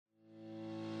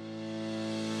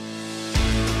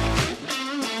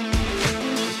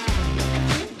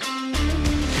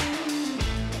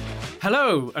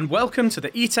Hello, and welcome to the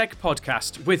eTech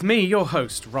podcast with me, your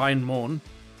host, Ryan Morn.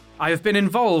 I have been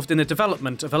involved in the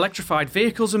development of electrified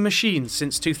vehicles and machines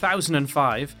since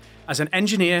 2005 as an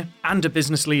engineer and a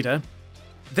business leader.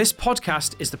 This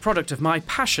podcast is the product of my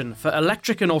passion for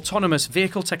electric and autonomous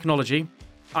vehicle technology.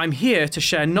 I'm here to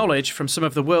share knowledge from some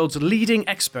of the world's leading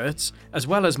experts, as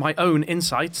well as my own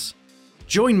insights.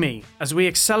 Join me as we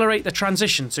accelerate the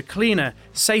transition to cleaner,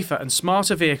 safer and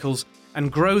smarter vehicles and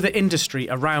grow the industry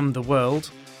around the world.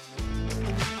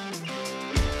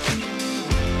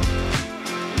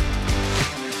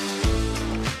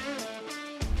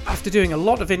 After doing a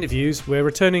lot of interviews, we're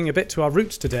returning a bit to our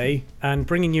roots today and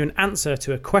bringing you an answer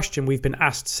to a question we've been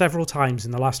asked several times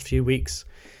in the last few weeks.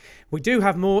 We do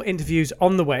have more interviews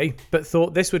on the way, but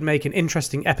thought this would make an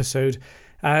interesting episode.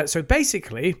 So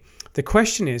basically, the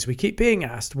question is, we keep being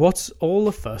asked, what's all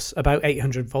the fuss about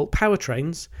 800-volt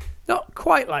powertrains? Not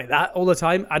quite like that all the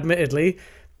time, admittedly,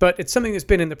 but it's something that's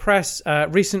been in the press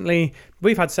recently.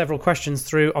 We've had several questions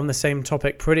through on the same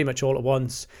topic pretty much all at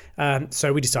once,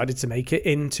 so we decided to make it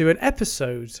into an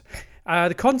episode.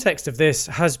 The context of this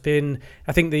has been,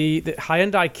 I think the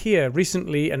Hyundai Kia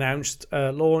recently announced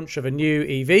a launch of a new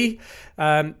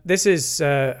EV. This is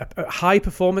a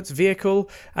high-performance vehicle,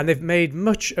 and they've made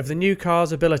much of the new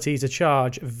car's ability to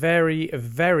charge very,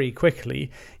 very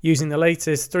quickly using the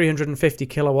latest 350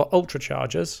 kilowatt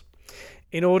ultrachargers.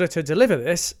 In order to deliver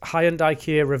this, Hyundai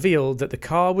Kia revealed that the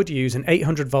car would use an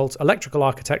 800-volt electrical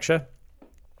architecture.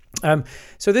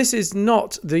 So this is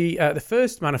not the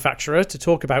first manufacturer to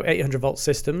talk about 800-volt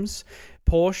systems.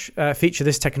 Porsche feature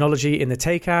this technology in the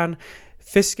Taycan.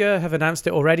 Fisker have announced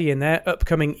it already in their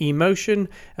upcoming e-motion,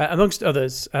 amongst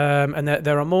others. And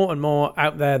there are more and more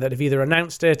out there that have either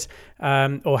announced it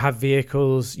or have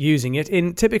vehicles using it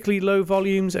in typically low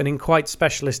volumes and in quite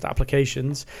specialist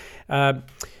applications.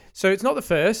 So it's not the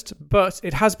first, but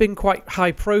it has been quite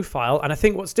high profile. And I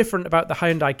think what's different about the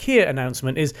Hyundai Kia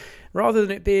announcement is rather than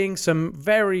it being some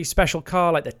very special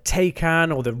car like the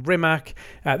Taycan or the Rimac,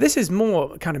 this is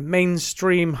more kind of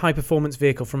mainstream high performance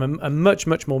vehicle from a much,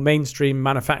 much more mainstream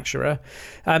manufacturer.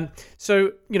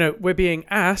 So, we're being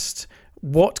asked,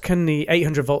 what can the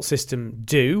 800 volt system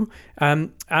do?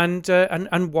 And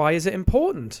why is it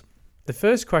important? The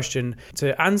first question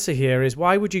to answer here is,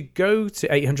 why would you go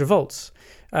to 800 volts?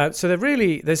 So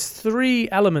there's three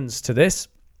elements to this.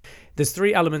 There's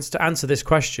three elements to answer this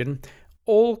question.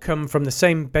 All come from the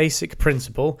same basic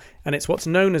principle, and it's what's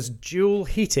known as Joule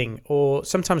heating, or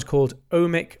sometimes called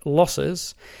ohmic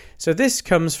losses. So this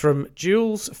comes from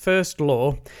Joule's first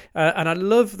law, and I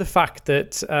love the fact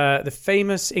that the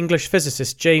famous English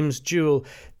physicist James Joule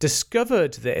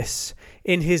discovered this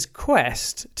in his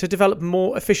quest to develop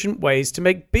more efficient ways to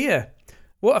make beer.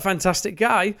 What a fantastic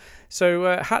guy.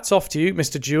 So hats off to you,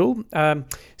 Mr. Joule.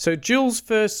 So Joule's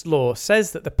first law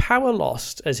says that the power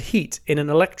lost as heat in an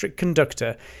electric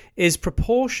conductor is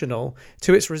proportional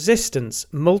to its resistance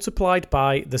multiplied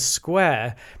by the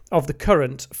square of the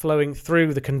current flowing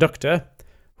through the conductor.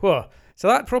 Whoa. So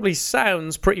that probably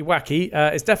sounds pretty wacky.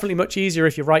 It's definitely much easier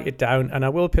if you write it down, and I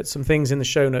will put some things in the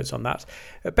show notes on that.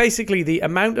 Basically, the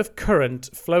amount of current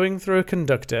flowing through a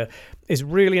conductor is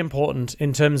really important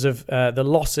in terms of the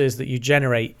losses that you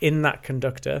generate in that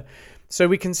conductor. So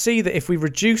we can see that if we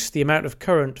reduce the amount of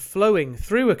current flowing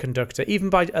through a conductor,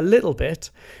 even by a little bit,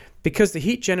 because the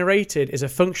heat generated is a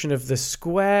function of the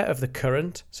square of the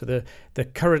current, so the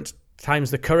current times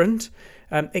the current,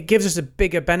 it gives us a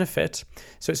bigger benefit.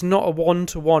 So it's not a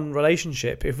one-to-one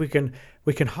relationship. If we can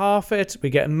half it, we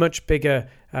get a much bigger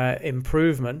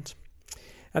improvement.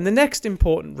 And the next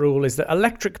important rule is that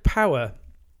electric power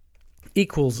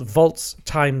equals volts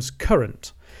times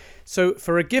current. So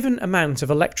for a given amount of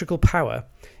electrical power,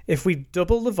 if we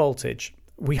double the voltage,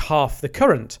 we half the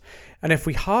current. And if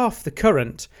we half the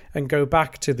current and go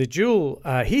back to the Joule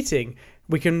heating,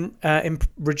 we can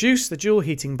reduce the Joule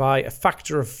heating by a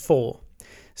factor of 4.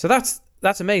 So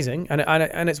that's amazing,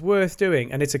 and it's worth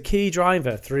doing, and it's a key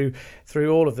driver through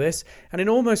all of this. And in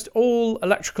almost all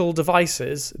electrical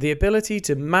devices, the ability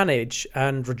to manage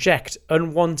and reject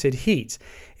unwanted heat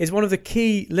is one of the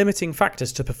key limiting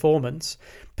factors to performance,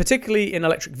 particularly in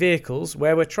electric vehicles,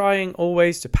 where we're trying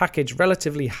always to package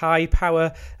relatively high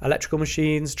power electrical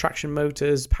machines, traction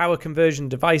motors, power conversion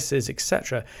devices,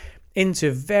 etc.,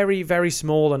 into very, very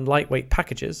small and lightweight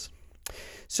packages.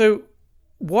 So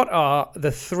what are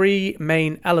the three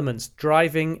main elements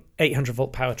driving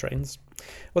 800-volt powertrains?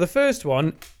 Well, the first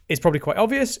one is probably quite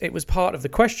obvious. It was part of the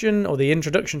question or the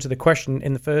introduction to the question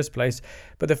in the first place.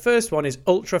 But the first one is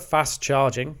ultra-fast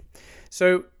charging.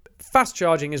 So fast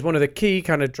charging is one of the key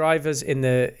kind of drivers in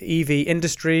the EV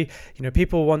industry.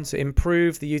 People want to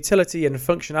improve the utility and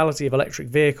functionality of electric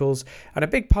vehicles, and a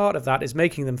big part of that is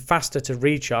making them faster to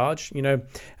recharge.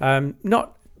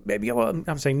 Not maybe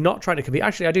I'm saying not trying to compete.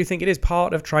 Actually, I do think it is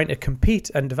part of trying to compete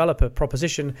and develop a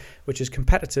proposition which is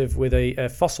competitive with a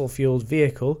fossil-fueled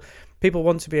vehicle. People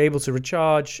want to be able to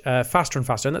recharge faster and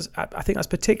faster, and I think that's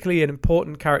particularly an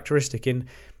important characteristic in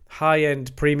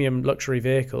high-end premium luxury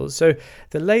vehicles. So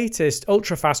the latest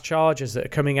ultra-fast chargers that are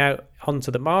coming out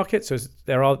onto the market, so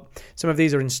some of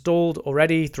these are installed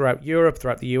already throughout Europe,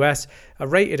 throughout the US, are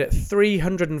rated at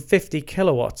 350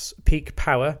 kilowatts peak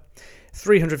power.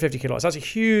 350 kilowatts. That's a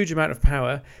huge amount of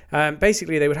power.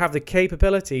 Basically, they would have the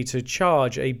capability to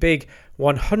charge a big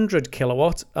 100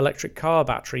 kilowatt electric car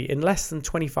battery in less than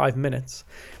 25 minutes.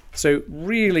 So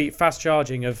really fast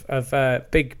charging of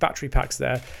big battery packs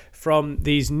there from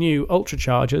these new ultra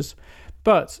chargers.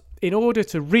 But in order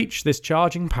to reach this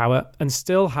charging power and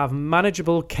still have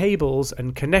manageable cables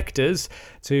and connectors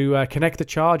to connect the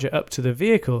charger up to the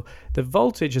vehicle, the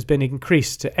voltage has been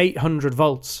increased to 800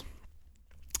 volts.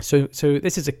 So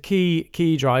this is a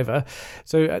key driver.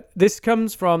 So this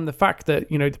comes from the fact that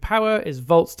the power is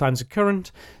volts times the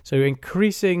current. So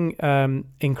increasing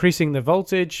the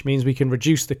voltage means we can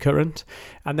reduce the current,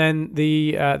 and then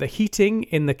the heating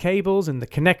in the cables and the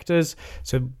connectors.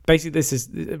 So basically, this is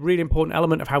a really important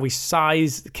element of how we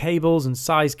size the cables and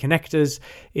size connectors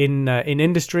in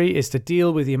industry, is to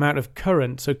deal with the amount of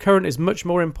current. So current is much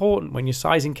more important when you're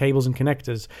sizing cables and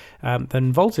connectors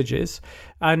than voltage is.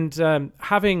 And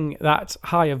having that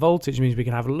higher voltage means we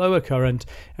can have lower current,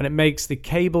 and it makes the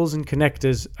cables and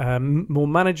connectors more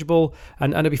manageable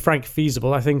and to be frank,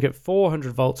 feasible. I think at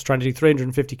 400 volts, trying to do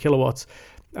 350 kilowatts,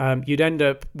 you'd end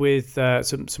up with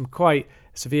some quite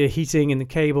severe heating in the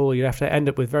cable. You'd have to end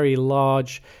up with very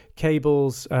large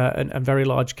cables and very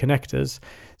large connectors.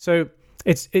 So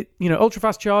it's ultra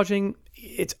fast charging.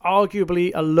 It's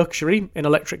arguably a luxury in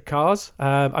electric cars.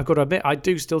 I've got to admit, I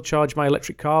do still charge my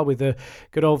electric car with a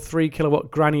good old 3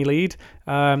 kilowatt granny lead.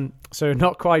 So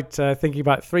not quite thinking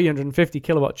about 350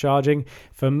 kilowatt charging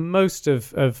for most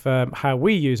of how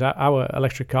we use our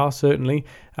electric car, certainly.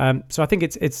 So I think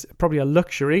it's probably a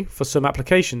luxury for some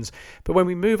applications. But when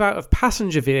we move out of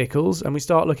passenger vehicles and we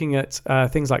start looking at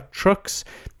things like trucks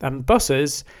and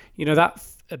buses, that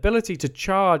ability to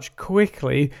charge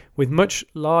quickly with much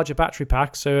larger battery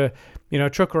packs. So, a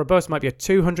truck or a bus might be a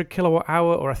 200 kilowatt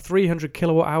hour or a 300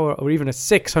 kilowatt hour or even a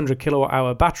 600 kilowatt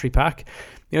hour battery pack.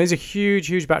 These are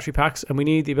huge battery packs, and we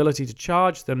need the ability to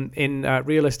charge them in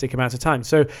realistic amounts of time.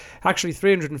 So actually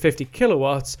 350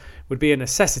 kilowatts would be a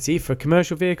necessity for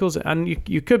commercial vehicles, and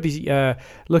you could be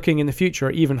looking in the future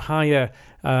at even higher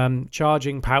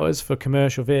charging powers for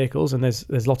commercial vehicles, and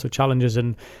there's lots of challenges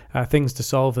and things to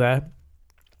solve there.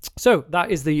 So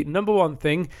that is the number one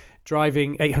thing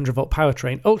driving 800 volt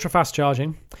powertrain, ultra fast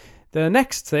charging. The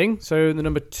next thing, so the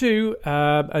number two,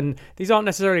 and these aren't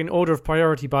necessarily in order of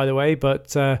priority, by the way,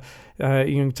 but you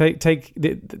can take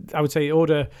I would say the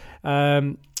order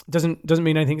doesn't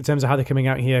mean anything in terms of how they're coming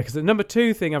out here, because the number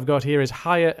two thing I've got here is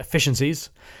higher efficiencies.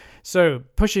 So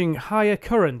pushing higher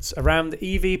currents around the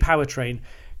EV powertrain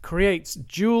creates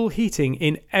dual heating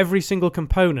in every single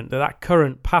component that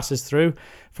current passes through,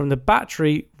 from the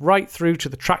battery right through to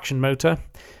the traction motor.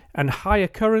 And higher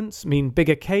currents mean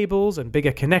bigger cables and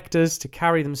bigger connectors to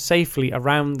carry them safely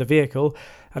around the vehicle,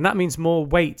 and that means more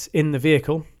weight in the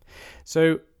vehicle.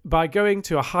 So by going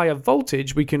to a higher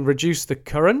voltage, we can reduce the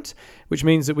current, which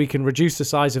means that we can reduce the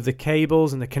size of the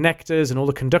cables and the connectors and all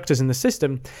the conductors in the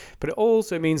system. But it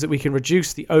also means that we can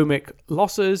reduce the ohmic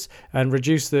losses and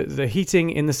reduce the heating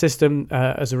in the system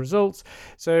as a result.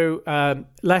 So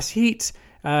less heat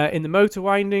in the motor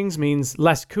windings means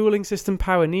less cooling system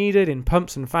power needed in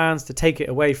pumps and fans to take it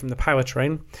away from the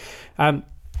powertrain.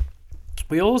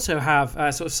 We also have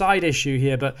a sort of side issue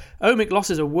here, but ohmic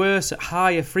losses are worse at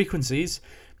higher frequencies.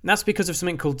 And that's because of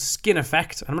something called skin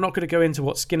effect. And I'm not going to go into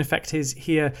what skin effect is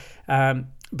here,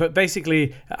 but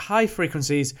basically at high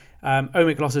frequencies,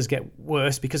 ohmic losses get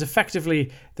worse because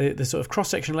effectively the sort of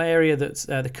cross-sectional area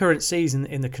that the current sees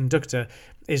in the conductor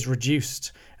is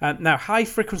reduced. Now, high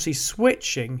frequency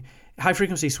switching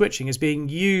is being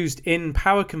used in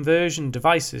power conversion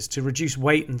devices to reduce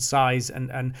weight and size,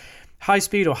 and high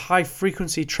speed or high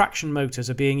frequency traction motors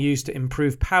are being used to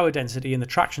improve power density in the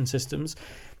traction systems.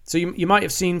 So you might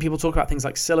have seen people talk about things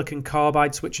like silicon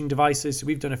carbide switching devices. So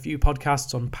we've done a few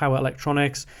podcasts on power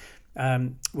electronics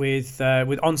with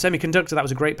On Semiconductor. That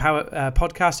was a great power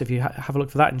podcast. If you have a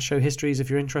look for that, and Show Histories if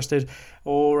you're interested,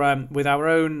 or with our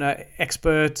own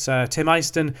expert Tim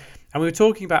Eyston, and we were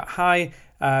talking about high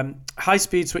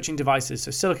high-speed switching devices,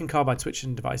 so silicon carbide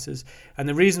switching devices. And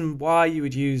the reason why you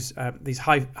would use these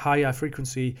higher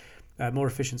frequency, more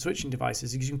efficient switching devices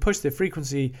is because you can push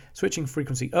the switching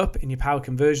frequency up in your power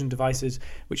conversion devices,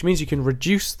 which means you can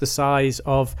reduce the size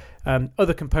of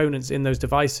other components in those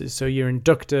devices, so your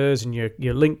inductors and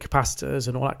your link capacitors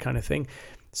and all that kind of thing.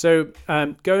 So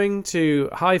going to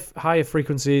higher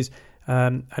frequencies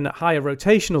and at higher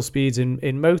rotational speeds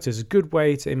in motors is a good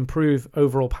way to improve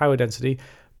overall power density,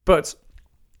 but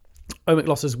ohmic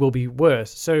losses will be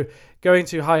worse. So going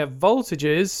to higher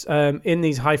voltages in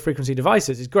these high frequency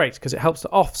devices is great because it helps to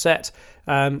offset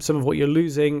some of what you're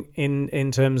losing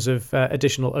in terms of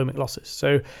additional ohmic losses.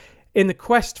 So in the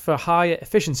quest for higher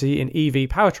efficiency in EV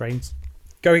powertrains,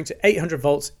 going to 800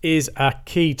 volts is a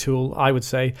key tool, I would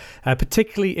say,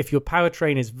 particularly if your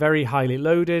powertrain is very highly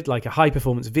loaded, like a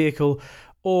high-performance vehicle,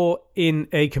 or in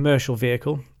a commercial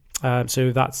vehicle.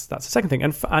 So that's the second thing.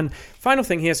 And final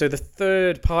thing here, so the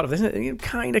third part of this,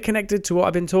 kind of connected to what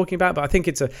I've been talking about, but I think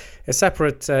it's a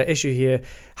separate issue here,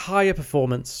 higher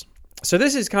performance. So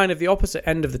this is kind of the opposite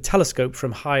end of the telescope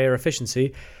from higher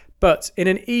efficiency, but in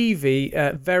an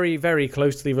EV, very, very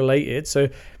closely related. So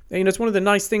it's one of the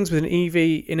nice things with an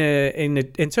EV in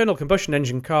an internal combustion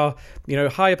engine car.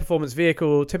 Higher performance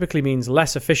vehicle typically means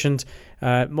less efficient,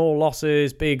 more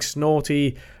losses, big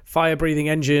snorty fire breathing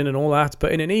engine and all that.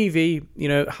 But in an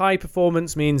EV, high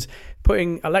performance means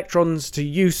putting electrons to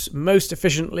use most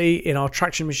efficiently in our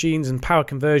traction machines and power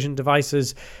conversion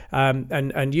devices,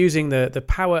 and using the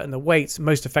power and the weight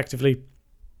most effectively.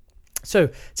 So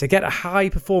to get a high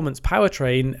performance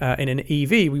powertrain in an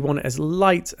EV, we want it as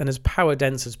light and as power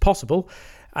dense as possible.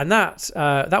 And that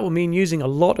will mean using a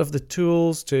lot of the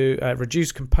tools to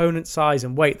reduce component size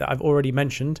and weight that I've already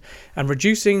mentioned. And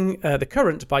reducing the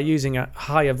current by using a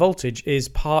higher voltage is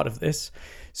part of this.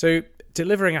 So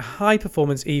delivering a high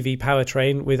performance EV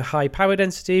powertrain with high power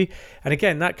density. And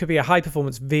again, that could be a high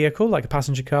performance vehicle like a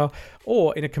passenger car,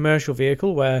 or in a commercial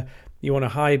vehicle where you want a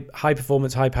high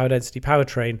performance, high power density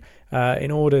powertrain in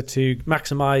order to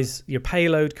maximize your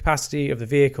payload capacity of the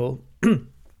vehicle.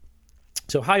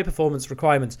 So high performance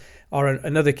requirements are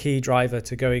another key driver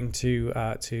to going to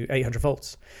 800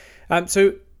 volts.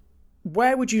 So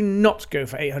where would you not go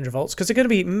for 800 volts? Because there are going to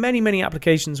be many, many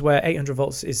applications where 800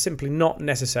 volts is simply not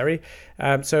necessary.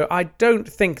 So I don't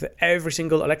think that every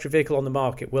single electric vehicle on the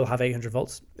market will have 800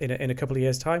 volts in a couple of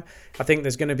years' time. I think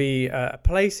there's going to be a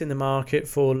place in the market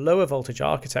for lower voltage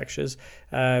architectures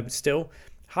still.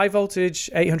 High voltage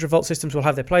 800 volt systems will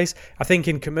have their place. I think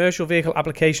in commercial vehicle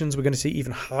applications, we're going to see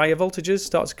even higher voltages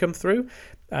start to come through.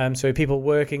 So people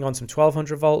working on some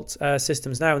 1200 volt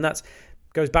systems now, and that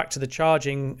goes back to the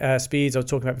charging speeds I was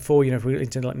talking about before. If we're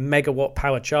into like megawatt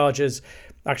power chargers,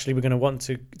 actually we're going to want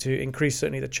to increase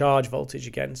certainly the charge voltage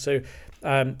again. So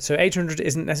 800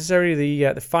 isn't necessarily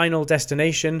the final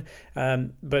destination,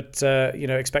 but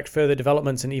expect further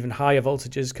developments and even higher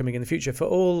voltages coming in the future for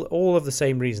all of the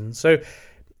same reasons. So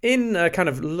in a kind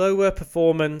of lower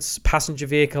performance passenger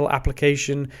vehicle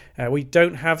application, we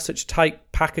don't have such tight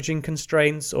packaging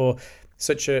constraints or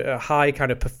such a high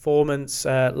kind of performance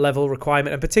level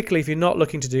requirement, and particularly if you're not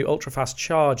looking to do ultra fast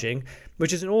charging,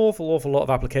 which is an awful lot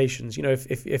of applications.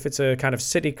 If it's a kind of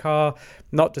city car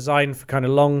not designed for kind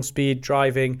of long speed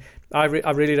driving, I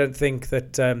really don't think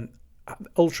that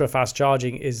ultra fast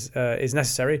charging is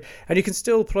necessary, and you can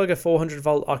still plug a 400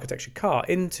 volt architecture car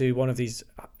into one of these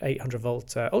 800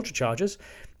 volt ultra chargers.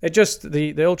 It just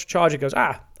the ultra charger goes,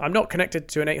 I'm not connected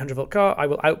to an 800 volt car, I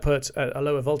will output a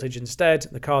lower voltage instead.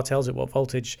 The car tells it what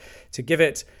voltage to give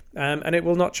it, and it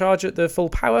will not charge at the full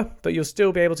power, but you'll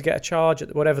still be able to get a charge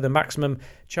at whatever the maximum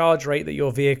charge rate that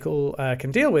your vehicle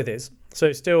can deal with is.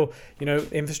 So still,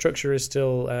 infrastructure is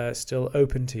still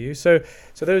open to you. So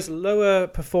those lower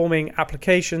performing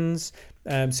applications,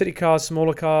 city cars,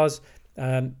 smaller cars,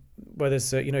 where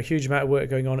there's a huge amount of work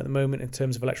going on at the moment in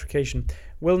terms of electrification,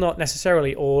 will not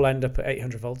necessarily all end up at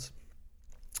 800 volts.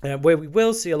 Where we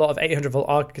will see a lot of 800 volt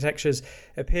architectures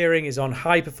appearing is on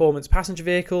high performance passenger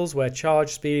vehicles where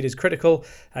charge speed is critical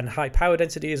and high power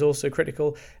density is also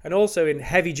critical, and also in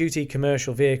heavy duty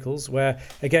commercial vehicles where,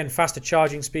 again, faster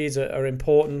charging speeds are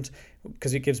important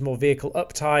because it gives more vehicle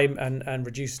uptime, and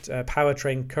reduced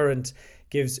powertrain current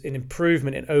gives an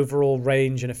improvement in overall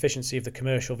range and efficiency of the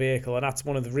commercial vehicle. And that's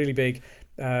one of the really big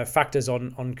factors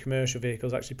on commercial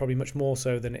vehicles, actually probably much more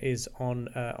so than it is on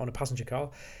a passenger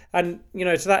car. And,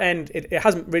 to that end, it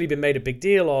hasn't really been made a big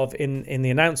deal of in the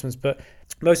announcements, but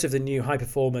most of the new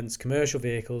high-performance commercial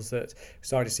vehicles that we're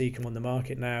starting to see come on the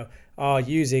market now are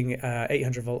using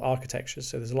 800 volt architectures.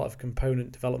 So there's a lot of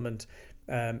component development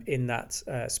in that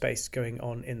space going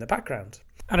on in the background.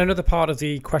 And another part of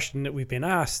the question that we've been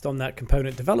asked on that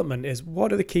component development is,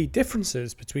 what are the key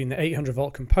differences between the 800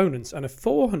 volt components and a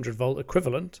 400 volt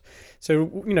equivalent?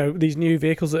 So, these new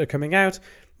vehicles that are coming out,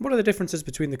 what are the differences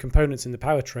between the components in the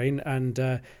powertrain and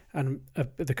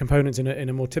the components in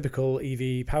a more typical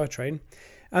EV powertrain?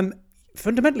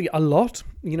 Fundamentally, a lot.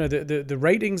 The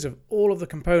ratings of all of the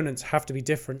components have to be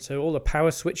different. So all the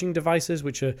power switching devices,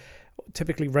 which are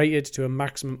typically rated to a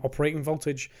maximum operating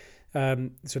voltage,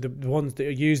 so the ones that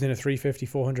are used in a 350,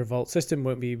 400 volt system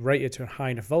won't be rated to a high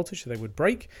enough voltage, so they would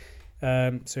break.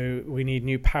 So we need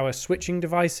new power switching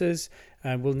devices.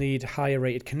 We'll need higher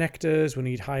rated connectors. We'll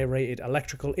need higher rated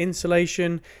electrical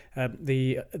insulation.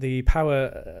 The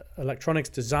power electronics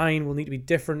design will need to be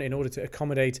different in order to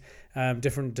accommodate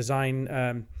different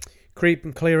design creep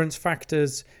and clearance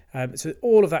factors. So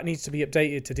all of that needs to be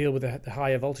updated to deal with the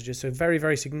higher voltages. So very,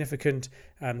 very significant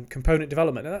component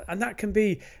development. And that can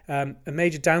be a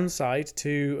major downside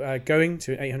to going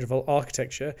to an 800 volt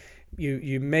architecture.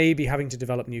 You may be having to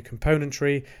develop new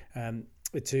componentry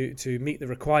to meet the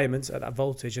requirements at that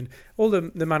voltage. And all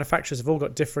the manufacturers have all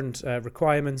got different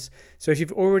requirements. So if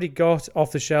you've already got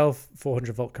off-the-shelf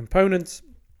 400 volt components,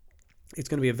 it's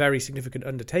going to be a very significant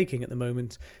undertaking at the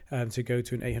moment to go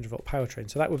to an 800 volt powertrain.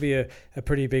 So that would be a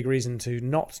pretty big reason to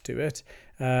not do it,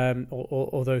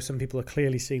 although some people are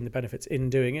clearly seeing the benefits in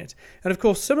doing it. And of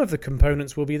course, some of the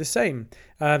components will be the same.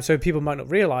 So people might not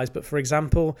realize, but for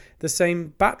example, the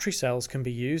same battery cells can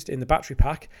be used in the battery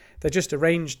pack. They're just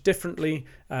arranged differently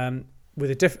with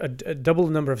a double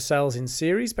number of cells in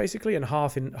series, basically, and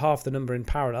half the number in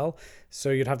parallel. So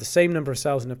you'd have the same number of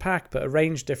cells in a pack, but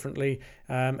arranged differently,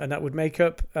 and that would make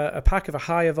up a pack of a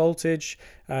higher voltage,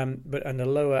 and a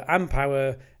lower amp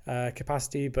hour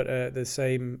capacity, but the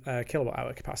same kilowatt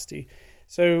hour capacity.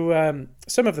 So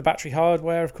some of the battery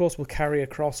hardware, of course, will carry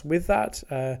across with that,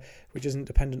 which isn't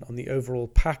dependent on the overall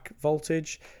pack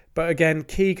voltage. But again,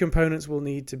 key components will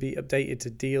need to be updated to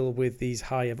deal with these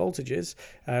higher voltages.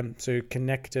 So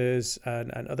connectors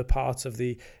and other parts of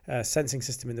the sensing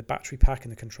system in the battery pack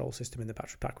and the control system in the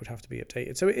battery pack would have to be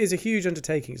updated. So it is a huge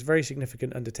undertaking. It's a very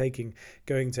significant undertaking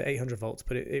going to 800 volts,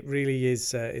 but it really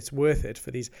is it's worth it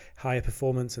for these higher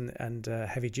performance and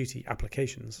heavy duty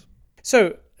applications.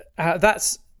 So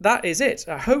that is it.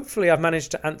 Hopefully I've managed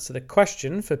to answer the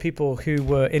question for people who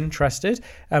were interested.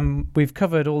 We've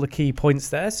covered all the key points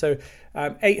there. So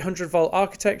 800 volt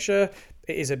architecture,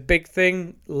 it is a big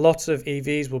thing. Lots of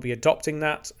EVs will be adopting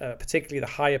that, particularly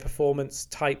the higher performance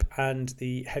type and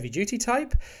the heavy duty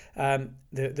type.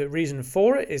 The reason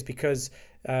for it is because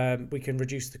we can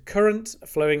reduce the current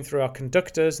flowing through our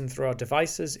conductors and through our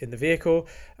devices in the vehicle.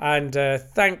 And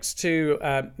thanks to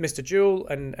Mr. Jewell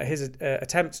and his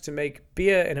attempt to make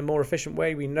beer in a more efficient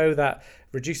way, we know that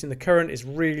reducing the current is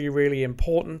really, really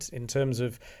important in terms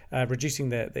of reducing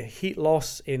the heat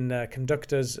loss in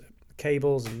conductors,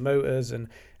 cables and motors and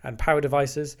power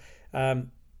devices.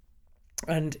 And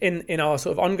in our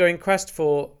sort of ongoing quest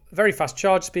for very fast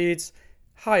charge speeds,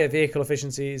 higher vehicle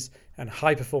efficiencies and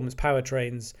high performance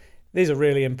powertrains, these are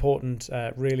really important,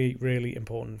 really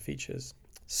important features.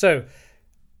 So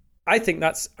I think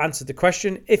that's answered the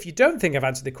question. If you don't think I've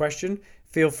answered the question,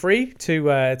 feel free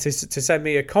to send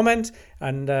me a comment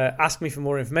and ask me for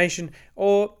more information.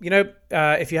 Or,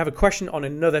 if you have a question on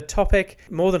another topic,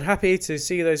 more than happy to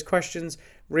see those questions.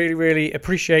 Really, really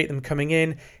appreciate them coming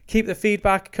in. Keep the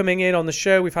feedback coming in on the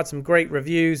show. We've had some great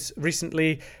reviews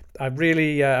recently. I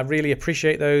really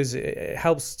appreciate those. It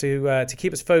helps to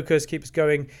keep us focused, keep us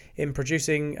going in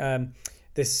producing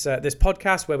this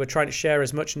podcast, where we're trying to share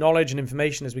as much knowledge and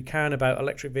information as we can about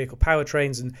electric vehicle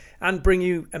powertrains and bring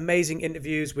you amazing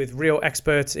interviews with real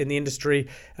experts in the industry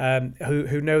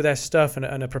who know their stuff and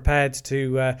are prepared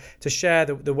to share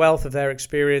the wealth of their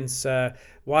experience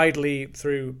widely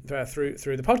through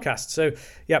the podcast. So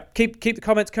yeah, keep the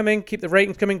comments coming, keep the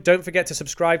ratings coming. Don't forget to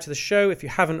subscribe to the show if you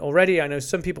haven't already. I know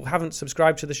some people haven't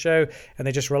subscribed to the show and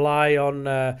they just rely on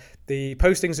the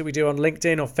postings that we do on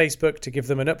LinkedIn or Facebook to give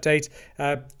them an update.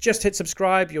 Just hit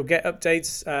subscribe, you'll get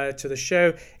updates to the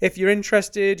show. If you're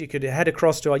interested, you could head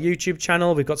across to our YouTube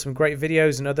channel. We've got some great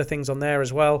videos and other things on there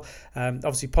as well.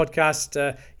 Obviously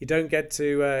podcast, you don't get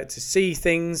to see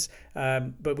things,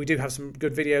 but we do have some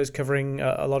good videos covering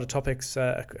a lot of topics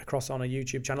across on our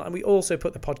YouTube channel, and we also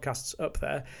put the podcasts up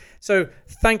there. So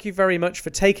thank you very much for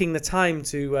taking the time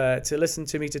to listen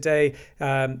to me today.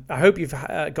 I hope you've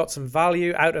got some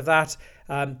value out of that,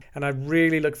 and I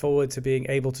really look forward to being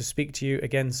able to speak to you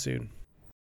again soon.